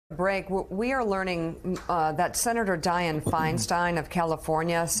Break. We are learning that Senator Dianne Feinstein of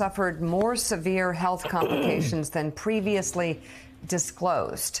California suffered more severe health complications than previously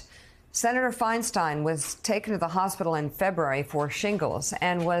disclosed. Senator Feinstein was taken to the hospital in February for shingles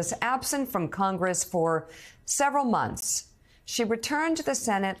and was absent from Congress for several months. She returned to the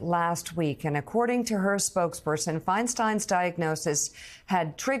Senate last week, and according to her spokesperson, Feinstein's diagnosis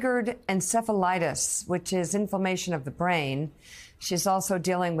had triggered encephalitis, which is inflammation of the brain. She's also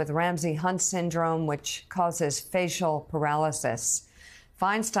dealing with Ramsay-Hunt syndrome, which causes facial paralysis.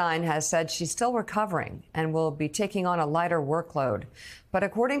 Feinstein has said she's still recovering and will be taking on a lighter workload. But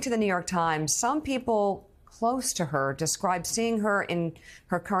according to the New York Times, some people close to her describe seeing her in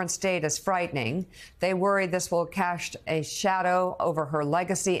her current state as frightening. They worry this will cast a shadow over her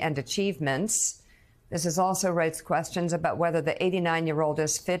legacy and achievements. This has also raised questions about whether the 89-year-old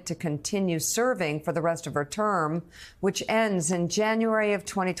is fit to continue serving for the rest of her term, which ends in January of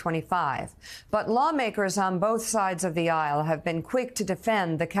 2025. But lawmakers on both sides of the aisle have been quick to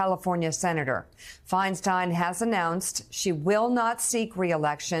defend the California senator. Feinstein has announced she will not seek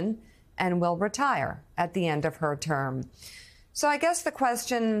re-election and will retire at the end of her term. So I guess the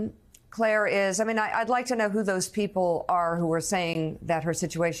question, Claire, is, I'd like to know who those people are who are saying that her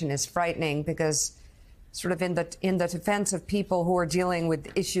situation is frightening, because sort of in the defense of people who are dealing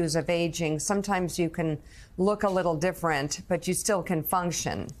with issues of aging, sometimes you can look a little different, but you still can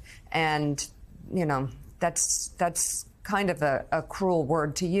function. And, you know, that's kind of a cruel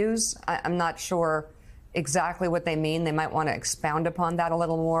word to use. I'm not sure exactly what they mean. They might want to expound upon that a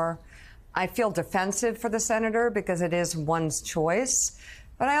little more. I feel defensive for the senator because it is one's choice.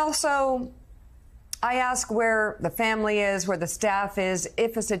 But I ask where the family is, where the staff is,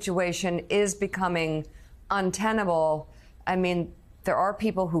 if a situation is becoming untenable. I mean, there are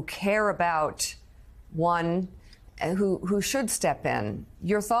people who care about one who should step in.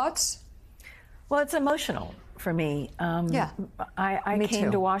 Your thoughts? Well, it's emotional for me. Yeah, I me came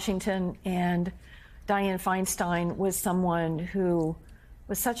too. to Washington, and Dianne Feinstein was someone who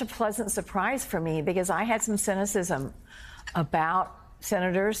was such a pleasant surprise for me, because I had some cynicism about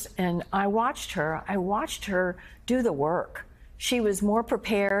senators, and I watched her do the work. She was more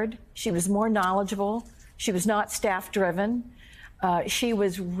prepared. She was more knowledgeable. She was not staff-driven. She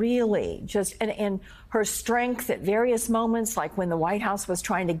was really just, and her strength at various moments, like when the White House was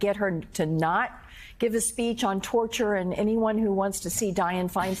trying to get her to not give a speech on torture, and anyone who wants to see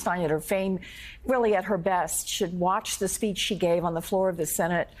Dianne Feinstein at her fame, really at her best, should watch the speech she gave on the floor of the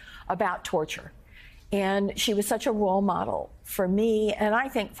Senate about torture. And she was such a role model for me, and I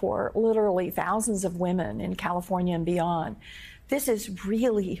think for literally thousands of women in California and beyond. This is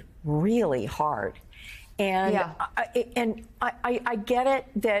really, really hard. And, yeah. I get it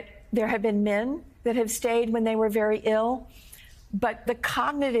that there have been men that have stayed when they were very ill, but the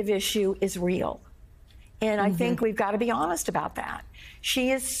cognitive issue is real. And I think we've got to be honest about that.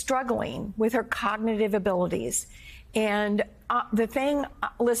 She is struggling with her cognitive abilities. And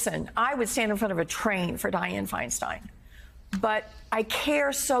listen, I would stand in front of a train for Dianne Feinstein, but I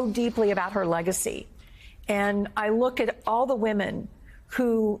care so deeply about her legacy. And I look at all the women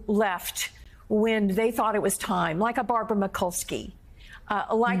who left when they thought it was time, like a Barbara McCaskill,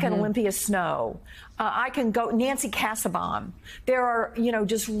 like an Olympia Snow. I can go Nancy Kassebaum. There are,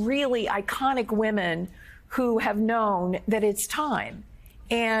 just really iconic women who have known that it's time.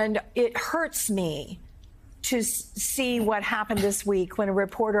 And it hurts me to see what happened this week when a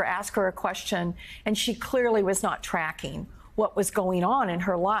reporter asked her a question and she clearly was not tracking what was going on in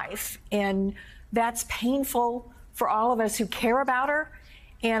her life. And that's painful for all of us who care about her.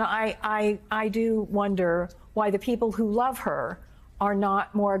 And I do wonder why the people who love her are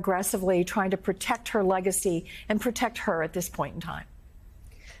not more aggressively trying to protect her legacy and protect her at this point in time.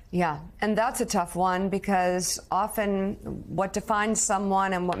 Yeah, and that's a tough one, because often what defines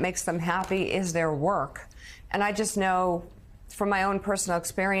someone and what makes them happy is their work. And I just know from my own personal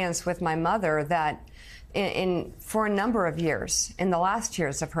experience with my mother that for a number of years, in the last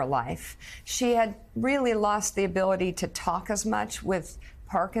years of her life, she had really lost the ability to talk as much with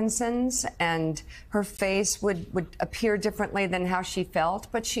Parkinson's, and her face would appear differently than how she felt,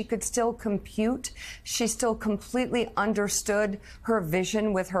 but she could still compute. She still completely understood her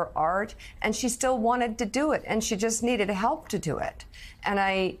vision with her art, and she still wanted to do it, and she just needed help to do it. And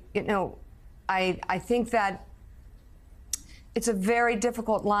I think that it's a very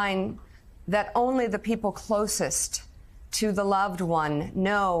difficult line that only the people closest to the loved one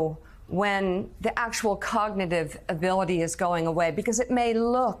know when the actual cognitive ability is going away, because it may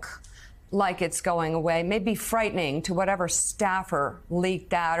look like it's going away, may be frightening to whatever staffer leaked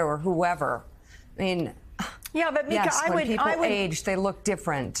that or whoever. I mean, Yeah, but Mika, yes, when people age, they look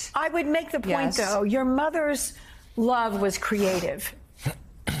different. I would make the point, though, your mother's love was creative.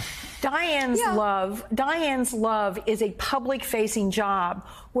 Dianne's love is a public-facing job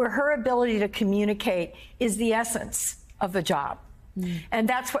where her ability to communicate is the essence of the job. And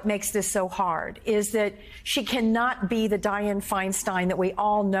that's what makes this so hard, is that she cannot be the Dianne Feinstein that we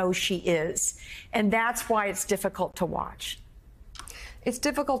all know she is. And that's why it's difficult to watch. It's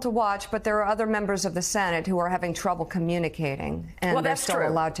difficult to watch, but there are other members of the Senate who are having trouble communicating, and they're still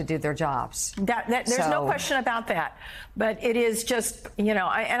allowed to do their jobs. There's no question about that. But it is just, and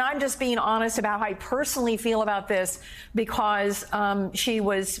I'm just being honest about how I personally feel about this, because she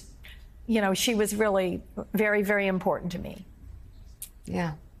was really very, very important to me.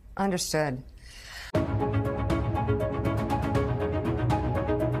 Yeah, understood.